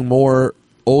watching more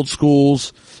old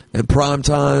schools and prime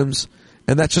times,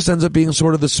 and that just ends up being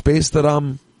sort of the space that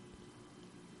I'm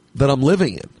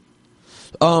living in.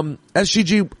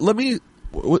 SGG,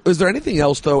 is there anything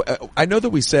else though? I know that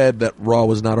we said that Raw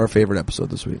was not our favorite episode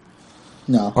this week.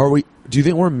 No. Do you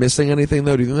think we're missing anything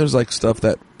though? Do you think there's like stuff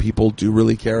that people do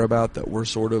really care about that we're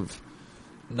sort of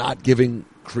not giving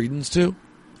credence to?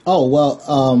 Oh, well,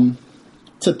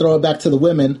 to throw it back to the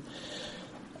women,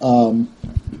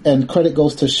 and credit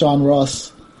goes to Sean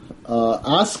Ross,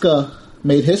 Asuka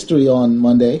made history on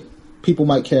Monday. People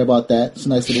might care about that. It's a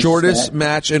nice little shortest stat.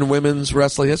 match in women's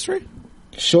wrestling history?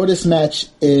 Shortest match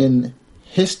in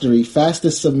history.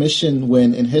 Fastest submission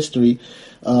win in history.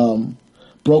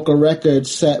 Broke a record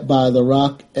set by The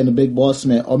Rock and the Big Boss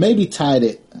Man, or maybe tied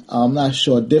it. I'm not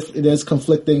sure. There's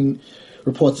conflicting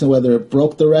reports on whether it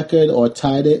broke the record or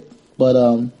tied it.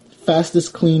 But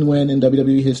fastest clean win in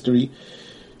WWE history.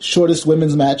 Shortest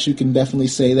women's match, you can definitely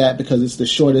say that, because it's the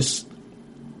shortest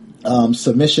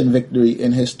submission victory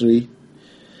in history.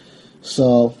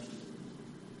 So,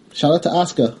 shout out to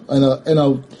Asuka.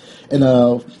 In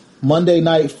a Monday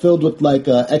night filled with like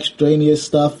extraneous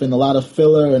stuff and a lot of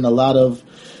filler and a lot of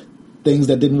things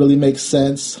that didn't really make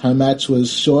sense. Her match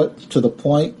was short, to the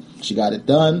point. She got it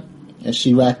done, and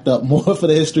she racked up more for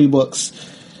the history books.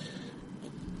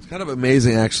 It's kind of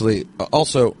amazing, actually.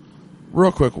 Also,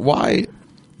 real quick, why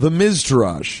the Miz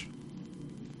Taraj?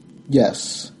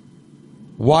 Yes.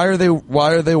 Why are they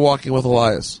walking with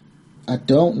Elias? I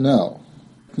don't know.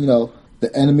 You know,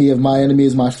 the enemy of my enemy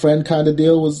is my friend kind of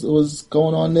deal was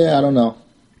going on there. I don't know.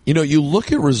 You know, you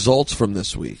look at results from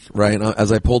this week, right?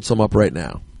 As I pulled some up right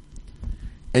now,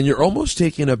 and you're almost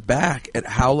taken aback at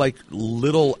how like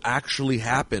little actually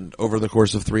happened over the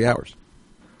course of 3 hours.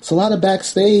 It's a lot of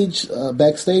backstage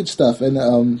stuff,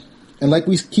 and like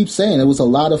we keep saying, it was a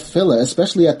lot of filler,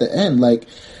 especially at the end. Like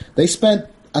they spent,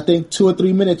 I think, 2 or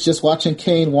 3 minutes just watching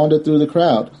Kane wander through the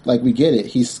crowd. Like, we get it.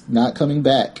 He's not coming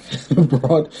back.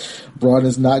 Braun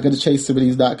is not going to chase him, and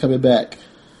he's not coming back.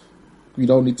 We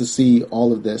don't need to see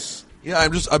all of this. Yeah,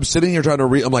 I'm sitting here trying to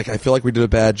read. I'm like, I feel like we did a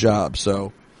bad job,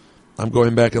 so I'm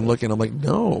going back and looking. I'm like,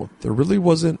 no, there really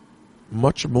wasn't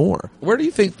much more. Where do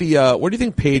you think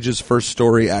Paige's first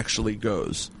story actually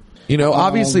goes? You know,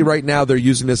 obviously right now they're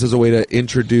using this as a way to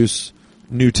introduce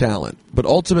new talent, but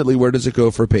ultimately, where does it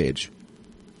go for Paige?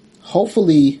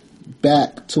 Hopefully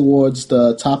back towards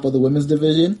the top of the women's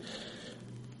division.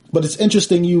 But it's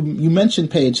interesting you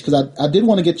mentioned Paige, because I did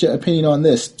want to get your opinion on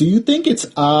this. Do you think it's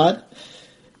odd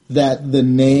that the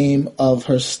name of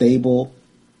her stable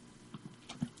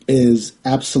is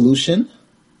Absolution?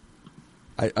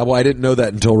 I didn't know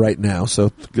that until right now,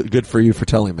 so good for you for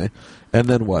telling me. And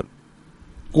then what?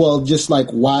 Well, just like,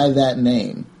 why that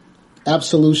name?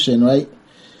 Absolution, right?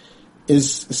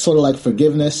 Is sort of like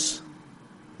forgiveness.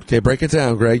 Okay, break it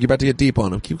down, Greg. You're about to get deep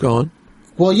on him. Keep going.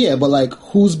 Well, yeah, but like,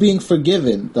 who's being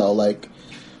forgiven, though? Like,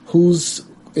 is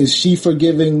she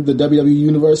forgiving the WWE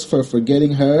Universe for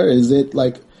forgetting her? Is it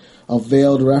like a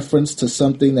veiled reference to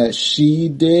something that she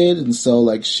did, and so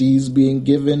like she's being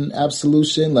given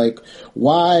absolution? Like,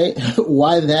 why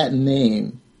that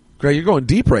name? Greg, you're going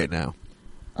deep right now.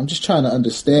 I'm just trying to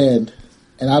understand,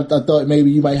 and I thought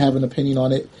maybe you might have an opinion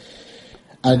on it.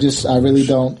 I really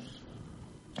don't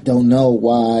know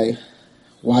why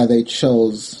they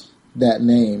chose that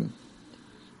name.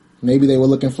 Maybe they were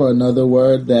looking for another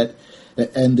word that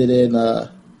ended in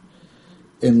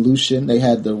Lucian. They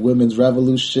had the women's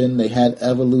revolution, they had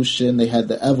evolution, they had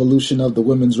the evolution of the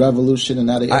women's revolution, and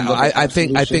now they end up with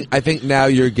I think now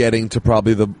you're getting to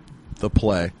probably the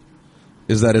play.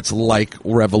 Is that it's like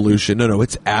revolution? No,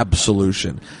 it's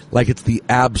absolution. Like it's the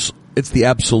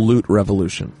absolute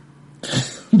revolution.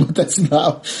 But that's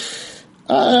not.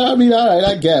 I mean, all right,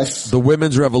 I guess. The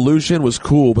women's revolution was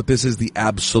cool, but this is the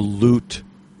absolute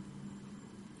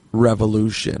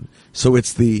revolution. So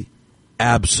it's the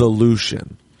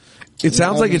absolution. It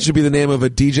sounds like it should be the name of a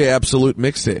DJ Absolute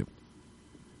mixtape.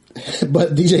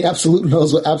 But DJ Absolute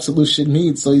knows what absolution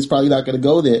means, so he's probably not going to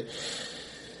go there.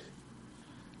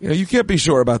 You know, you can't be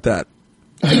sure about that.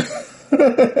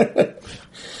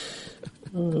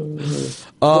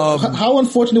 How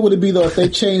unfortunate would it be, though, if they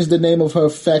changed the name of her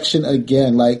faction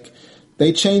again? Like,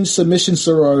 they changed Submission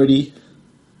Sorority,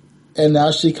 and now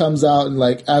she comes out in,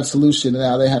 like, Absolution, and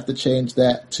now they have to change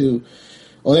that, too.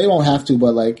 Or they won't have to,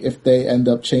 but, like, if they end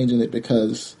up changing it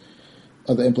because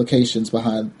the implications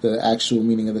behind the actual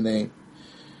meaning of the name.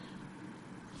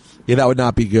 Yeah, that would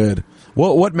not be good.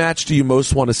 What match do you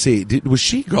most want to see? Was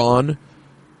she gone?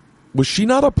 Was she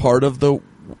not a part of the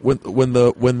when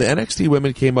the NXT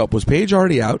women came up? Was Paige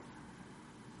already out?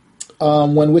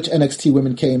 When which NXT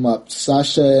women came up?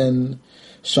 Sasha and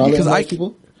Charlotte and those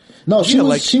people? No,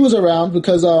 she was around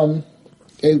because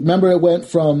remember it went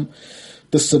from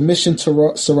the submission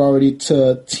sorority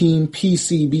to Team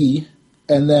PCB,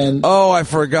 and then I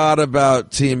forgot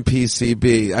about Team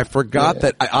PCB. I forgot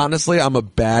that. I'm a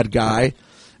bad guy,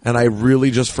 and I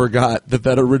really just forgot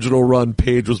that original run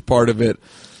Paige was part of it.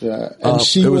 Yeah, and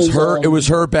it was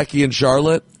her, Becky, and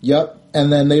Charlotte. Yep. And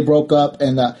then they broke up,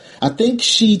 and I think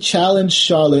she challenged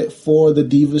Charlotte for the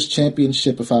Divas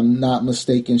Championship, if I'm not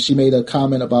mistaken. She made a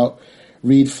comment about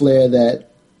Reed Flair that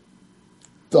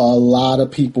a lot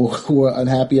of people were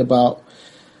unhappy about.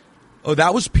 Oh,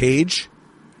 that was Paige?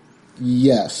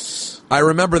 Yes. I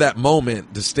remember that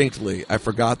moment distinctly. I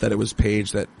forgot that it was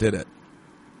Paige that did it.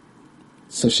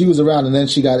 So she was around, and then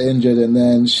she got injured, and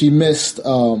then she missed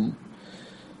all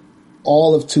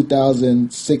of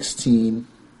 2016.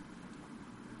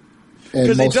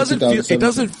 Because it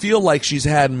doesn't feel like she's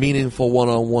had meaningful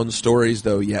one-on-one stories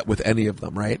though yet with any of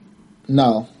them, right?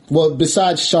 No. Well,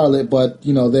 besides Charlotte, but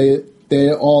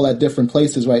they're all at different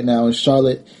places right now, and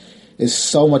Charlotte is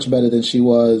so much better than she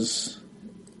was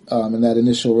in that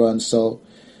initial run. So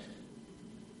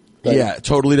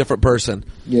totally different person.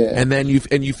 Yeah, and then you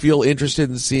feel interested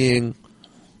in seeing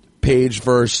Paige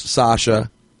versus Sasha.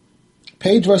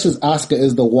 Paige versus Asuka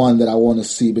is the one that I want to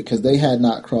see because they had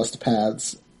not crossed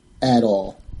paths at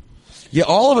all. Yeah,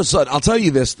 all of a sudden, I'll tell you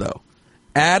this, though.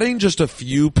 Adding just a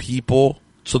few people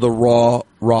to the Raw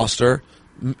roster,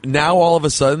 now all of a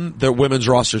sudden, their women's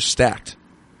roster's stacked.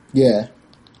 Yeah.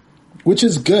 Which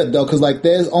is good, though, because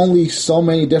there's only so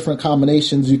many different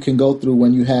combinations you can go through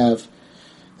when you have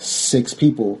 6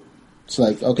 people. It's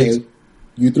okay,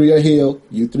 you 3 are heel,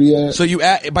 you 3 are... So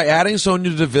by adding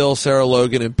Sonya Deville, Sarah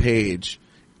Logan, and Paige,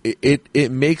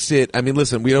 it makes it... I mean,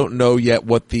 listen, we don't know yet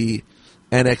what the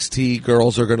NXT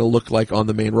girls are going to look like on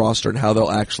the main roster and how they'll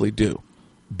actually do.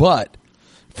 But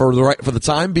for the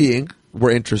time being,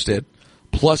 we're interested.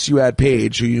 Plus you add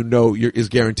Paige, who is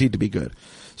guaranteed to be good.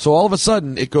 So all of a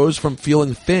sudden, it goes from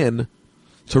feeling thin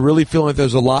to really feeling like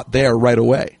there's a lot there right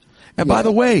away. And by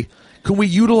the way, can we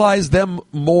utilize them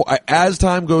more as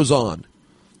time goes on?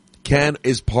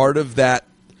 Is part of that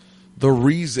the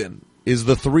reason? Is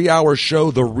the 3-hour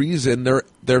show the reason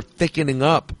they're thickening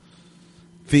up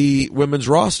the women's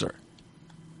roster?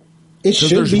 It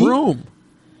should there's be. Room.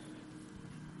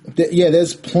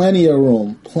 There's plenty of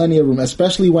room,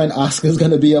 especially when Asuka's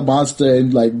going to be a monster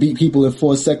and beat people in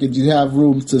 4 seconds. You have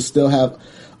room to still have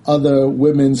other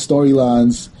women's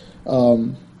storylines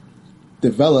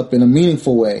develop in a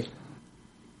meaningful way.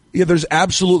 Yeah, there's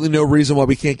absolutely no reason why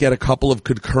we can't get a couple of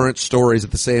concurrent stories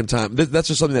at the same time. That's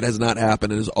just something that has not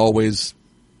happened and has always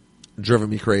driven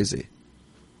me crazy.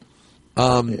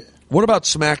 What about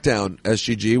SmackDown,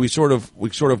 SGG? We sort of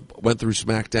went through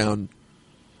SmackDown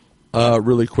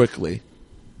really quickly.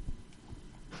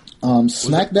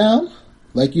 SmackDown,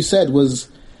 like you said, was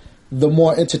the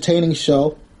more entertaining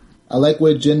show. I like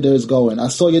where Jinder is going. I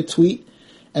saw your tweet,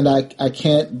 and I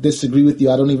can't disagree with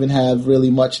you. I don't even have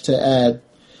really much to add.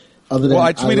 Other than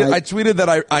I tweeted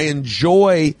that I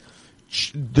enjoy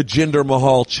the Jinder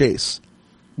Mahal chase.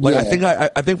 I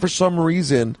think for some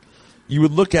reason you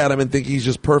would look at him and think he's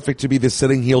just perfect to be the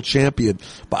sitting heel champion.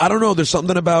 But I don't know. There's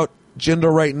something about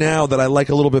Jinder right now that I like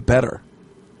a little bit better.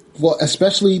 Well,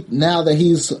 especially now that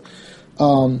he's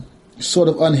sort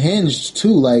of unhinged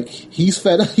too. He's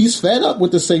fed up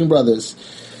with the Singh brothers.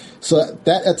 So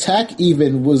that attack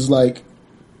even was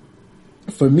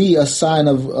for me, a sign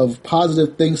of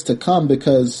positive things to come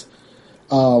because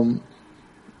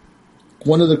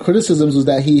one of the criticisms was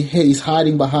that he's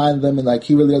hiding behind them and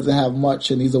he really doesn't have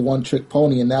much and he's a one-trick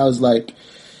pony. And now it's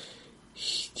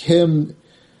him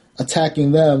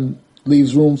attacking them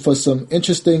leaves room for some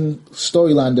interesting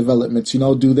storyline developments.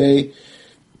 Do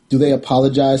they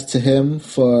apologize to him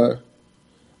for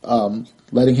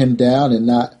letting him down and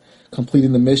not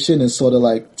completing the mission and sort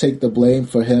of take the blame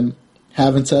for him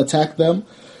having to attack them,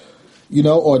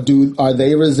 or are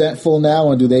they resentful now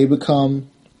and do they become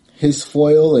his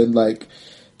foil and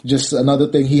just another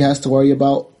thing he has to worry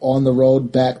about on the road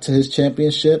back to his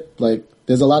championship?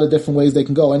 There's a lot of different ways they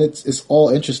can go, and it's all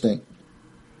interesting.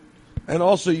 And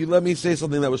also, you let me say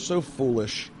something that was so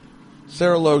foolish.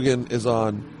 Sarah Logan is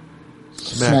on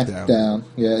SmackDown.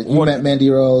 Yeah, you met Mandy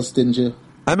Rose, didn't you?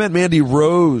 I met Mandy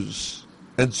Rose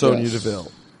and Sonya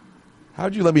Deville.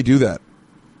 How'd you let me do that?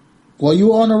 Well, you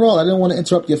were on a roll. I didn't want to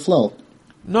interrupt your flow.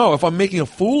 No, if I'm making a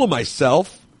fool of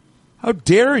myself, how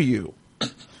dare you?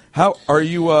 How are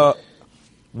you?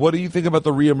 What do you think about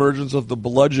the reemergence of the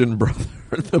Bludgeon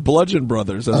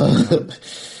Brothers?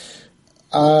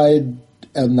 I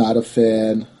am not a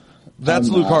fan. That's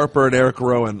Luke Harper and Eric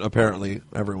Rowan. Apparently,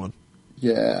 everyone.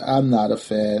 Yeah, I'm not a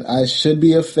fan. I should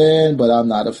be a fan, but I'm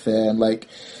not a fan. Like,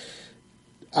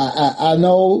 I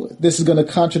know this is going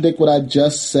to contradict what I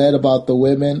just said about the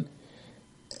women,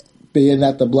 being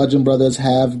that the Bludgeon Brothers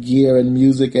have gear and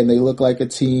music and they look like a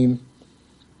team,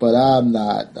 but I'm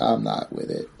not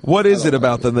with it. What is it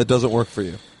about them that doesn't work for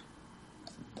you?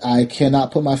 I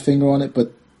cannot put my finger on it,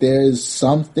 but there is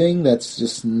something that's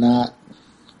just not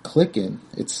clicking.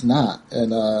 It's not.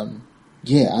 And,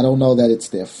 I don't know that it's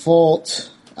their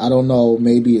fault. I don't know.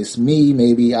 Maybe it's me.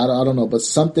 Maybe I don't know. But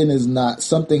something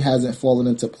hasn't fallen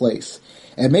into place.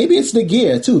 And maybe it's the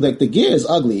gear too. Like the gear is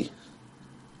ugly.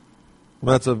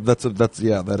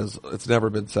 It's never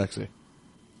been sexy.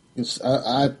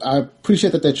 I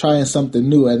appreciate that they're trying something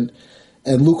new. And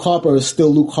Luke Harper is still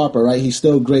Luke Harper, right? He's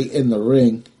still great in the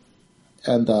ring.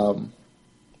 And,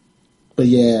 but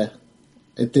yeah,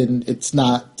 it didn't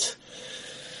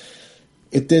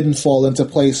fall into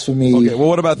place for me. Okay, well,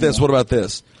 what about this? What about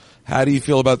this? How do you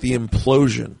feel about the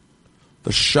implosion,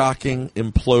 the shocking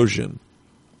implosion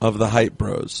of the Hype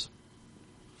Bros?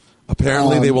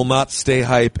 Apparently, they will not stay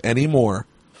hype anymore.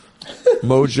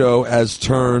 Mojo has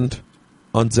turned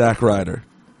on Zack Ryder.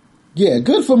 Yeah,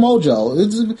 good for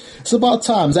Mojo. It's about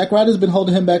time. Zack Ryder's been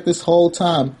holding him back this whole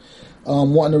time,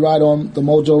 wanting to ride on the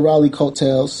Mojo Rawley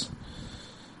coattails.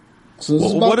 So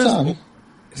it's about time.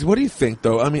 What do you think,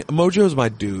 though? I mean, Mojo's my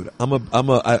dude.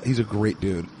 He's a great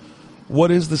dude.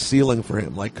 What is the ceiling for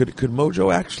him? Like, could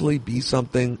Mojo actually be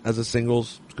something as a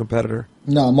singles competitor?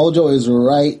 No, Mojo is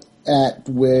right at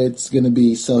where it's going to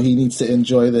be, so he needs to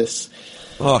enjoy this.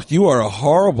 Oh, you are a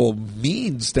horrible,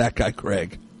 mean stat guy,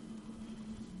 Greg.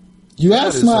 You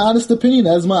asked my honest opinion.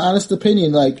 That's my honest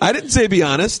opinion. Like, I didn't say be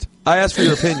honest. I asked for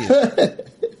your opinion.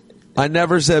 I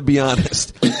never said be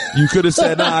honest. You could have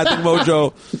said, I think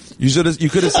Mojo. You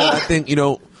could have said, I think,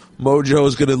 Mojo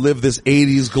is going to live this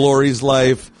 80s glorious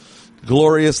life.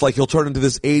 Glorious, like he'll turn into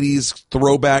this 80s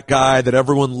throwback guy that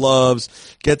everyone loves,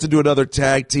 gets into another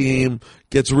tag team,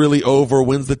 gets really over,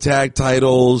 wins the tag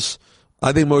titles.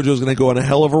 I think Mojo's going to go on a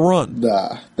hell of a run.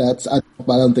 Nah, I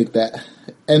don't think that.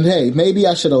 And hey, maybe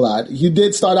I should have lied. You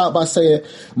did start out by saying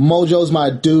Mojo's my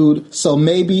dude, so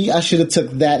maybe I should have took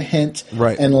that hint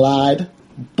and lied.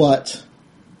 But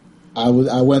I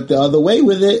went the other way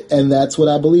with it, and that's what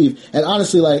I believe. And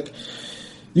honestly, like,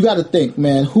 you got to think,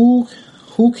 man, who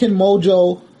can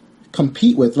Mojo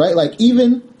compete with, right? Like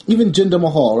even Jinder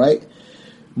Mahal, right?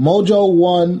 Mojo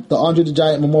won the Andre the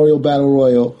Giant Memorial Battle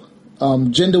Royal.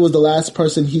 Jinder was the last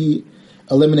person he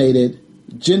eliminated.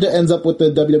 Jinder ends up with the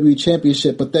WWE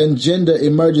Championship, but then Jinder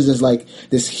emerges as like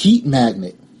this heat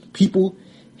magnet. People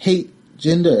hate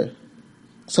Jinder.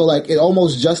 So like it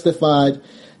almost justified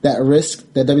that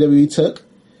risk that WWE took.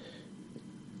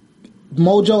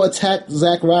 Mojo attacked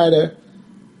Zack Ryder,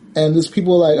 and these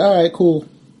people were like, all right, cool.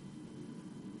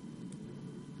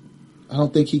 I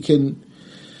don't think he can,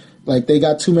 like, they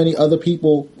got too many other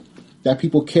people that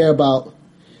people care about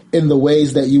in the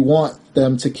ways that you want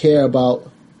them to care about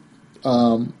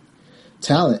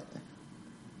talent.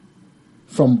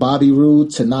 From Bobby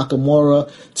Roode to Nakamura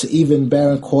to even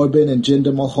Baron Corbin and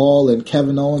Jinder Mahal and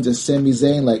Kevin Owens and Sami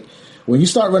Zayn. Like, when you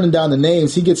start running down the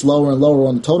names, he gets lower and lower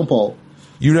on the totem pole.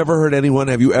 You never heard anyone,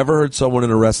 have you ever heard someone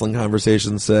in a wrestling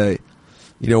conversation say,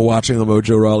 watching a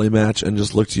Mojo Rawley match and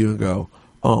just look to you and go,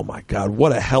 oh my God,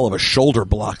 what a hell of a shoulder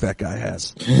block that guy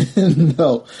has?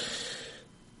 No.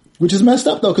 Which is messed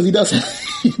up though, because he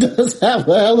does have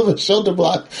a hell of a shoulder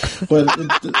block. But he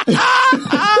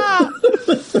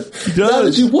does. Now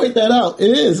that you point that out, it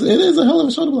is a hell of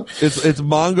a shoulder block. It's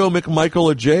Mongo McMichael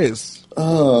or Jays.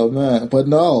 Oh man, but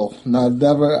no,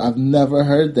 I've never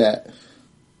heard that.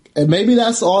 And maybe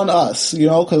that's on us,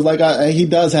 because he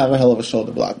does have a hell of a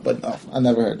shoulder block. But no, I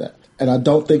never heard that. And I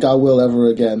don't think I will ever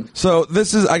again. So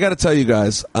I got to tell you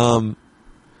guys, I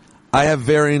have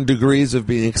varying degrees of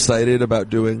being excited about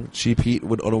doing Cheap Heat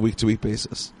on a week-to-week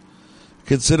basis.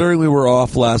 Considering we were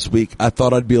off last week, I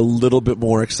thought I'd be a little bit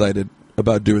more excited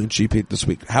about doing Cheap Heat this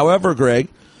week. However, Greg,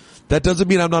 that doesn't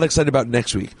mean I'm not excited about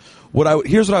next week.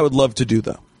 Here's what I would love to do,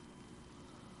 though.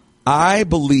 I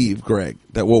believe, Greg,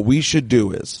 that what we should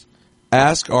do is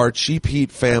ask our Cheap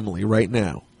Heat family right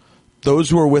now, those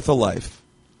who are with a life,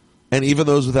 and even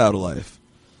those without a life,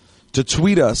 to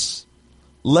tweet us.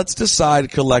 Let's decide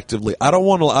collectively. I'm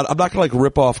not going to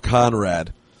rip off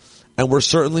Conrad, and we're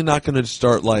certainly not going to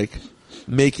start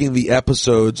making the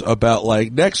episodes about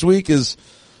like next week we're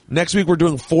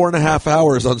doing 4.5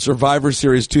 hours on Survivor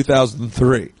Series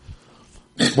 2003.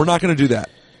 We're not going to do that.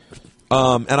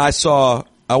 And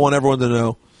I want everyone to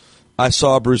know, I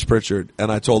saw Bruce Pritchard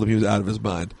and I told him he was out of his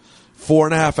mind.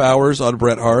 4.5 hours on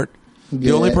Bret Hart.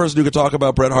 The only person who could talk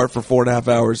about Bret Hart for 4.5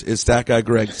 hours is Stat Guy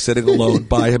Greg sitting alone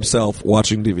by himself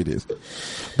watching DVDs.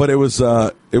 But it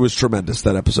was tremendous,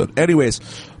 that episode. Anyways,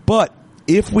 but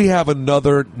if we have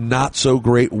another not so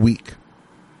great week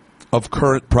of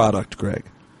current product, Greg,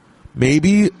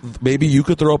 maybe you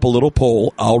could throw up a little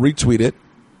poll, I'll retweet it,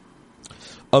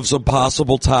 of some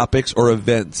possible topics or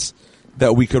events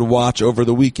that we could watch over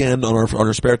the weekend on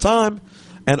our spare time.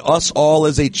 And us all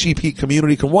as a Cheap Heat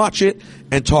community can watch it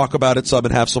and talk about it some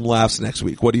and have some laughs next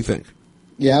week. What do you think?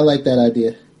 Yeah, I like that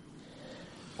idea.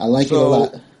 I like it a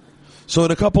lot. So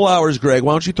in a couple hours, Greg,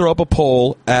 why don't you throw up a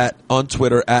poll on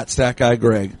Twitter at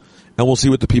StatGuyGreg, and we'll see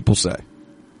what the people say.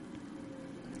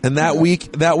 And that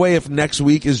way, if next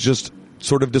week is just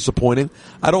sort of disappointing,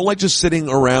 I don't like just sitting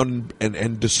around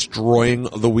and destroying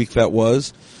the week that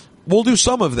was. We'll do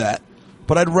some of that,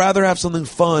 but I'd rather have something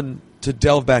fun to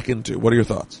delve back into. What are your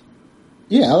thoughts?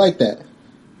 Yeah, I like that.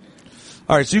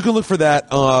 All right, so you can look for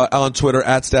that on Twitter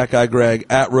at StatGuyGreg,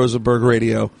 at Rosenberg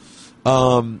Radio.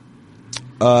 And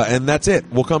that's it.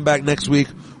 We'll come back next week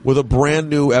with a brand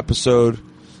new episode.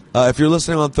 If you're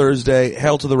listening on Thursday,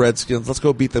 hail to the Redskins. Let's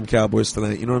go beat them Cowboys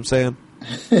tonight. You know what I'm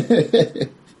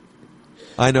saying?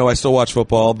 I know, I still watch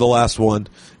football, the last one.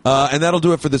 And that'll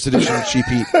do it for this edition of Cheap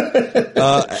Heat.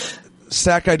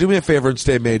 Stat Guy, do me a favor and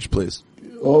stay mage, please.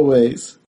 Always.